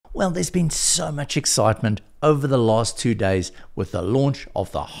Well, there's been so much excitement over the last 2 days with the launch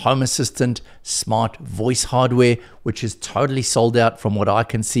of the Home Assistant smart voice hardware, which is totally sold out from what I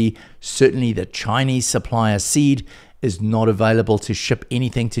can see. Certainly the Chinese supplier Seed is not available to ship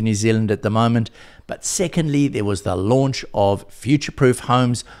anything to New Zealand at the moment. But secondly, there was the launch of Futureproof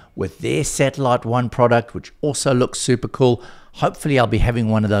Homes with their Satellite One product, which also looks super cool. Hopefully I'll be having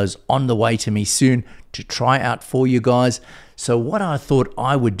one of those on the way to me soon to try out for you guys. So what I thought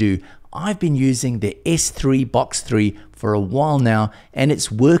I would do, I've been using the S3 Box 3 for a while now, and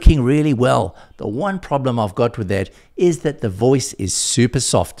it's working really well. The one problem I've got with that is that the voice is super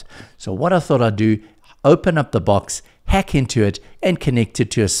soft. So what I thought I'd do, open up the box, hack into it, and connect it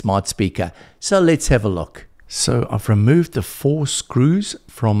to a smart speaker. So let's have a look. So I've removed the 4 screws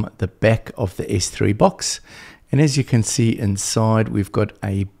from the back of the S3 box. And as you can see inside, we've got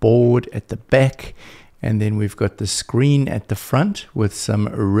a board at the back, and then we've got the screen at the front with some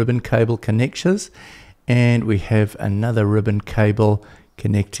ribbon cable connectors. And we have another ribbon cable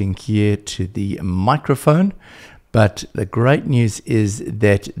connecting here to the microphone. But the great news is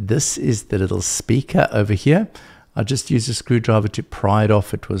that this is the little speaker over here. I just used a screwdriver to pry it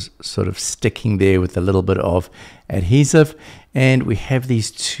off. It was sort of sticking there with a little bit of adhesive. And we have these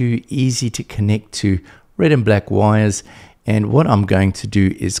 2 easy to connect to red and black wires. And what I'm going to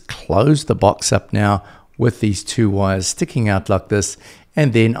do is close the box up now with these 2 wires sticking out like this.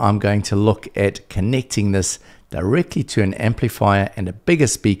 And then I'm going to look at connecting this directly to an amplifier and a bigger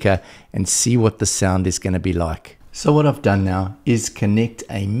speaker and see what the sound is going to be like. So what I've done now is connect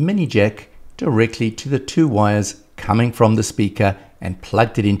a mini jack directly to the 2 wires coming from the speaker and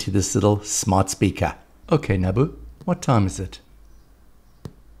plugged it into this little smart speaker. Okay, Nabu, what time is it?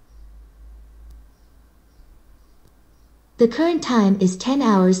 The current time is 10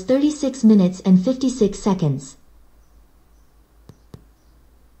 hours 36 minutes and 56 seconds.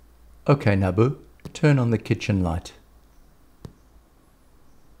 Okay, Nabu, turn on the kitchen light.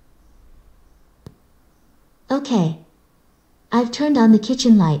 Okay. I've turned on the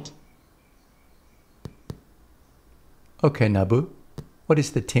kitchen light. Okay, Nabu, what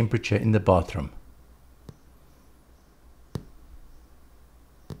is the temperature in the bathroom?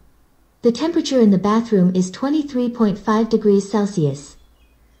 The temperature in the bathroom is 23.5 degrees Celsius.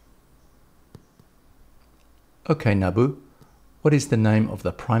 Okay, Nabu, what is the name of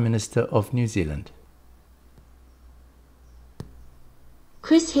the Prime Minister of New Zealand?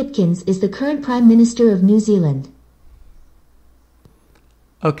 Chris Hipkins is the current Prime Minister of New Zealand.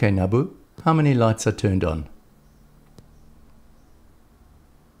 Okay, Nabu, how many lights are turned on?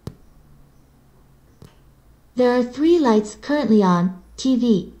 There are 3 lights currently on: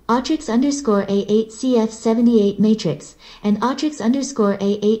 TV, Autrix_A8CF78 matrix, and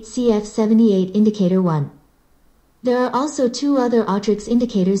Autrix_A8CF78 indicator 1. There are also 2 other Autrix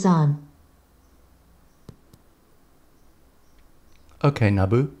indicators on. Okay,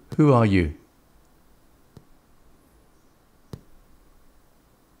 Nabu, who are you?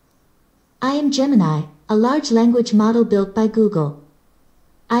 I am Gemini, a large language model built by Google.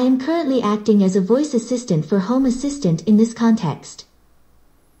 I am currently acting as a voice assistant for Home Assistant in this context.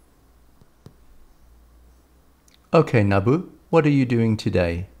 Okay, Nabu, what are you doing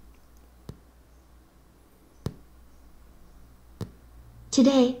today?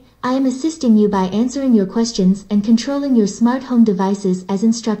 Today, I am assisting you by answering your questions and controlling your smart home devices as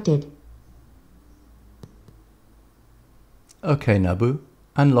instructed. Okay, Nabu,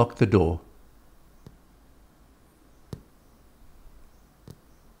 unlock the door.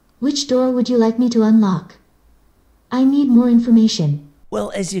 Which door would you like me to unlock? I need more information.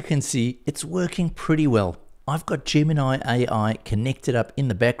 Well, as you can see, it's working pretty well. I've got Gemini AI connected up in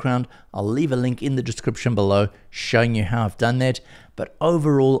the background. I'll leave a link in the description below showing you how I've done that. But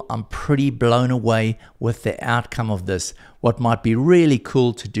overall, I'm pretty blown away with the outcome of this. What might be really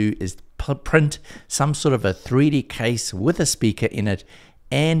cool to do is print some sort of a 3D case with a speaker in it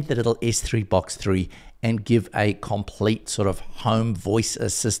and the little S3 Box 3 and give a complete sort of home voice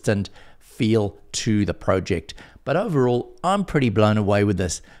assistant feel to the project. But overall, I'm pretty blown away with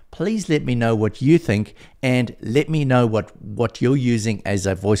this. Please let me know what you think, and let me know what you're using as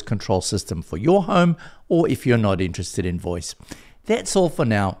a voice control system for your home, or if you're not interested in voice. That's all for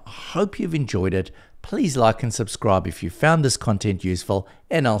now. I hope you've enjoyed it. Please like and subscribe if you found this content useful,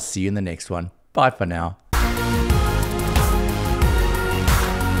 and I'll see you in the next one. Bye for now.